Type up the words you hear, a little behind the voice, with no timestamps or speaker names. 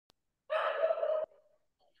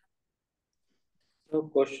So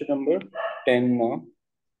question number 10 now.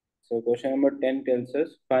 So question number 10 tells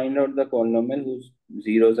us find out the polynomial whose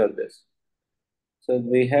zeros are this. So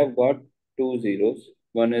we have got two zeros.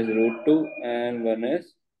 One is root 2 and one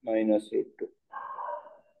is minus root 2.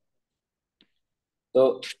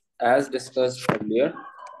 So as discussed earlier,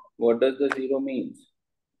 what does the zero means?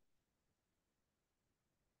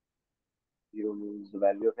 Zero means the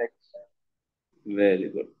value of x. Very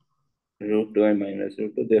good. Root 2 and minus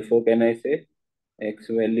root 2. Therefore, can I say x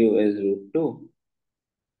value is root 2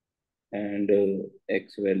 and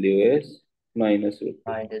x value is minus root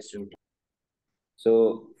 2. Minus root.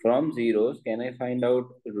 So from zeros, can I find out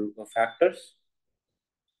factors?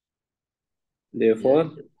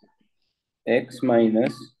 Therefore, Yes. x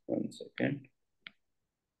minus, one second,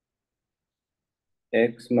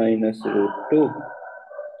 x minus root 2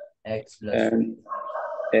 X plus and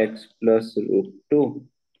x plus root 2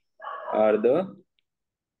 are the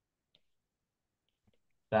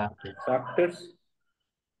factor. factors.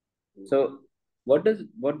 So what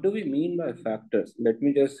do we mean by factors? Let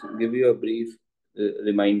me just give you a brief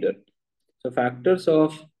reminder. So factors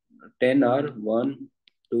of 10 are 1,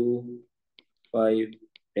 2, 5,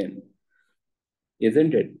 10,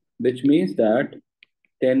 isn't it? Which means that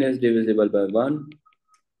 10 is divisible by 1,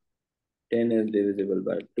 10 is divisible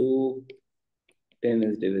by 2, 10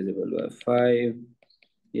 is divisible by 5.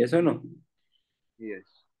 Yes or no? Yes.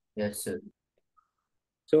 Yes, sir.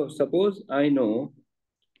 So suppose I know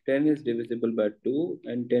 10 is divisible by 2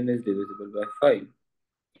 and 10 is divisible by 5.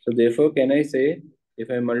 So therefore, can I say if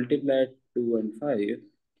I multiply 2 and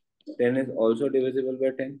 5, 10 is also divisible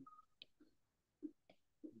by 10?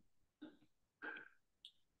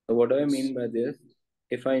 So what do I mean by this?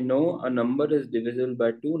 If I know a number is divisible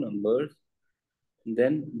by two numbers,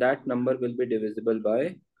 then that number will be divisible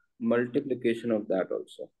by multiplication of that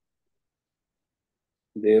also.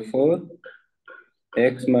 Therefore,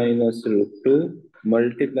 x minus root 2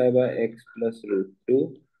 multiplied by x plus root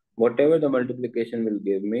 2, whatever the multiplication will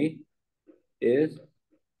give me, is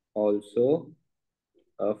also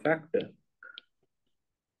a factor.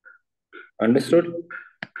 Understood?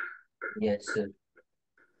 Yes, sir.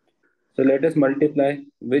 So let us multiply.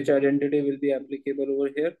 Which identity will be applicable over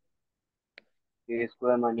here? A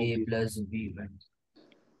square minus A b plus square.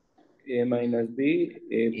 B. A minus b,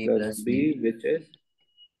 a A plus plus b, B. which is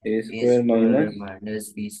a A square square minus. minus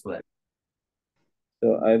B square.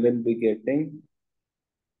 So I will be getting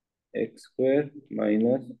x square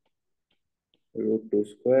minus root 2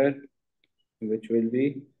 square, which will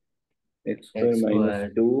be x square X minus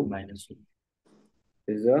square 2 minus 2.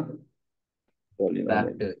 is a polynomial.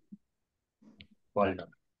 Factor. Polynomial.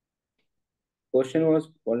 Question was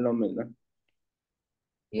polynomial. Na?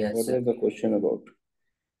 Yes, What sir. was the question about?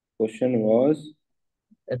 Question was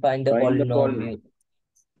Find the find the polynomial.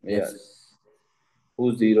 Yes, sir. Yes,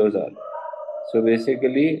 whose zeros are. So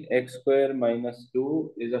basically, x square minus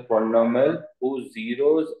 2 is a polynomial whose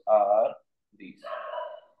zeros are these.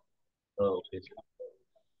 Oh, okay.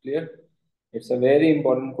 Clear? It's a very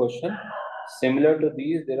important question. Similar to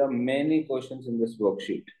these, there are many questions in this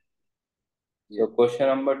worksheet. So Yes. question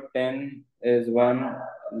number 10 is one.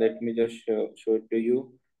 Let me just show it to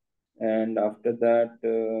you. And after that,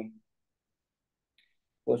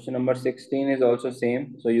 question number 16 is also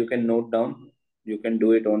same. So you can note down. You can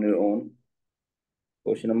do it on your own.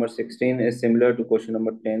 Question number 16 is similar to question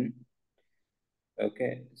number 10.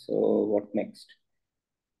 Okay, so what next?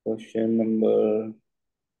 Question number,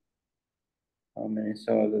 how many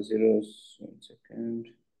saw the zeros? 1 second.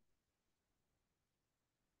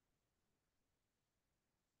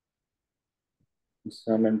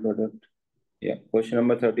 Sum and product. Yeah, question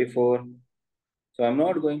number 34. So I'm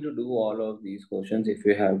not going to do all of these questions if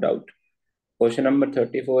you have doubt. Question number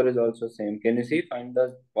 34 is also same. Can you see? Find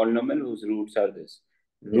the polynomial whose roots are this.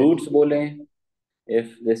 Yes. Roots bole.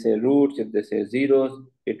 If they say roots, if they say zeros,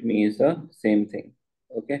 it means the same thing.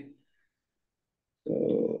 Okay.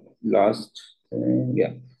 So last thing,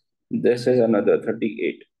 yeah. This is another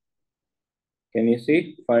 38. Can you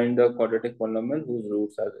see? Find the quadratic polynomial whose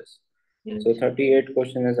roots are this. Yes. So 38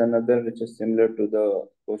 question is another which is similar to the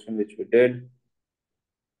question which we did.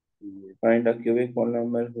 Yes. Find a cubic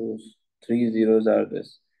polynomial whose three zeros are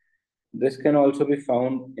this. This can also be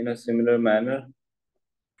found in a similar manner.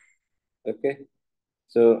 Okay.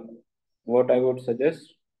 So what I would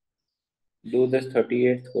suggest, do this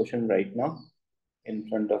 38th question right now in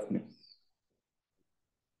front of me.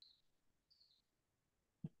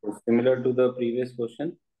 So similar to the previous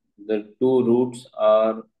question, the two roots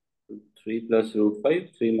are 3 plus root 5,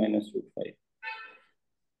 3 minus root 5.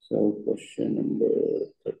 So question number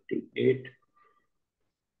 38.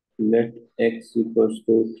 let x equals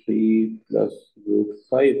to 3 plus root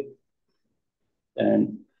 5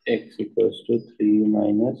 and x equals to 3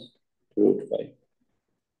 minus root 5.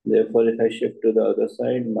 Therefore, if I shift to the other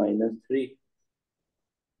side, minus 3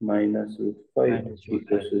 minus root 5 Minus root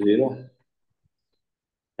equals 5. to 0,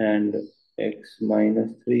 and x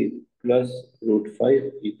minus 3 plus root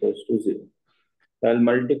 5 equals to 0. So I'll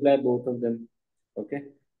multiply both of them. Okay.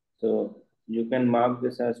 So you can mark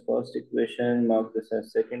this as first equation, mark this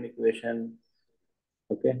as second equation.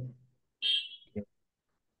 Okay. Okay.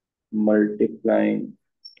 Multiplying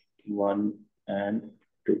 1 and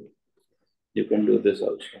 2. You can do this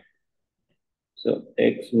also. So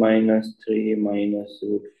x minus 3 minus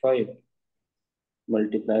root 5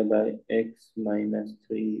 multiplied by x minus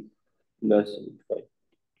 3 plus root 5.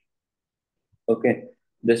 Okay,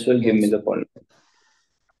 this will give me Yes. the polynomial.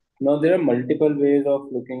 Now there are multiple ways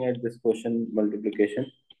of looking at this question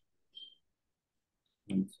multiplication.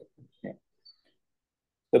 Yeah.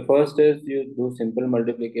 The first is you do simple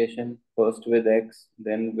multiplication, first with x,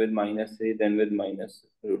 then with minus 3, then with minus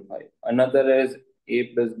root 5. Another is a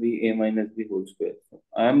plus b, a minus b whole square. So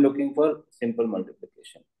I am looking for simple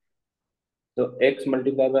multiplication. So x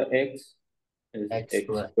multiplied by x is X x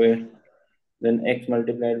square squared. Then x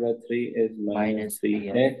multiplied by 3 is minus minus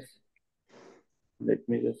 3x. 3x. Let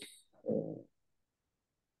me just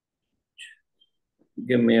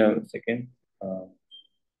give me a second.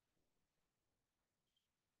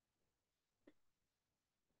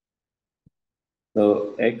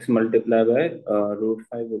 So x multiplied by root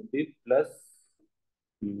 5 would be plus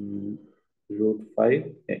root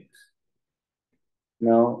 5x.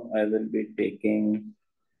 Now I will be taking,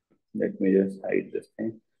 let me just hide this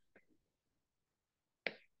thing.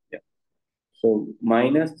 Yeah. So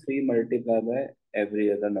minus 3 multiplied by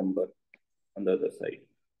every other number on the other side.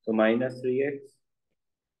 So minus 3x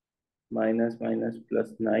minus minus plus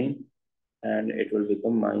 9, and it will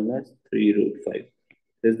become minus 3 root 5.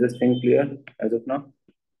 Is this thing clear as of now?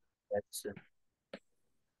 That's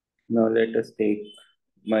Now let us take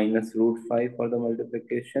minus root 5 for the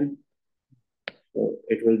multiplication. So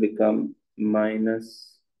it will become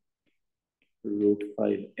minus root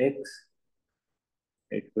 5x.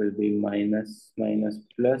 It will be minus minus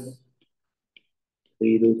plus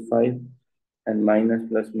 3 root 5, and minus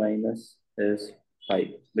plus minus is 5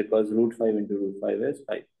 because root 5 into root 5 is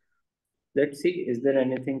 5. Let's see, is there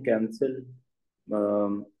anything cancel?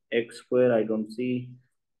 X square I don't see.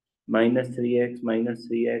 Minus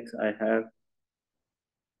 3x I have.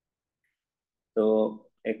 So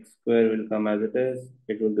x square will come as it is.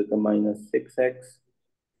 It will become minus 6x.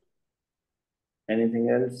 Anything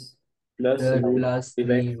else? Plus root plus 5x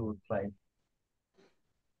 3 root 5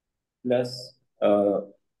 plus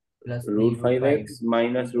plus 3 root root 5. 5x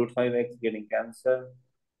minus root 5x getting cancelled.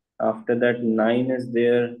 After that 9 is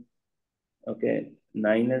there. Okay,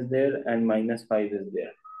 9 is there and minus 5 is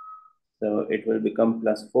there. So it will become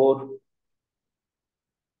plus 4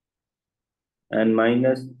 and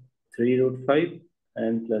minus 3 root 5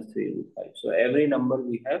 and plus 3 root 5. So every number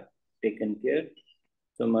we have taken care.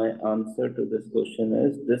 So my answer to this question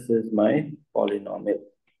is, this is my polynomial.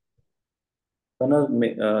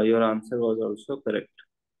 Pranav, your answer was also correct.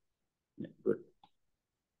 Yeah, good.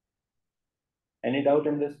 Any doubt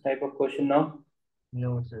in this type of question now?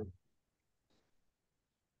 No, sir.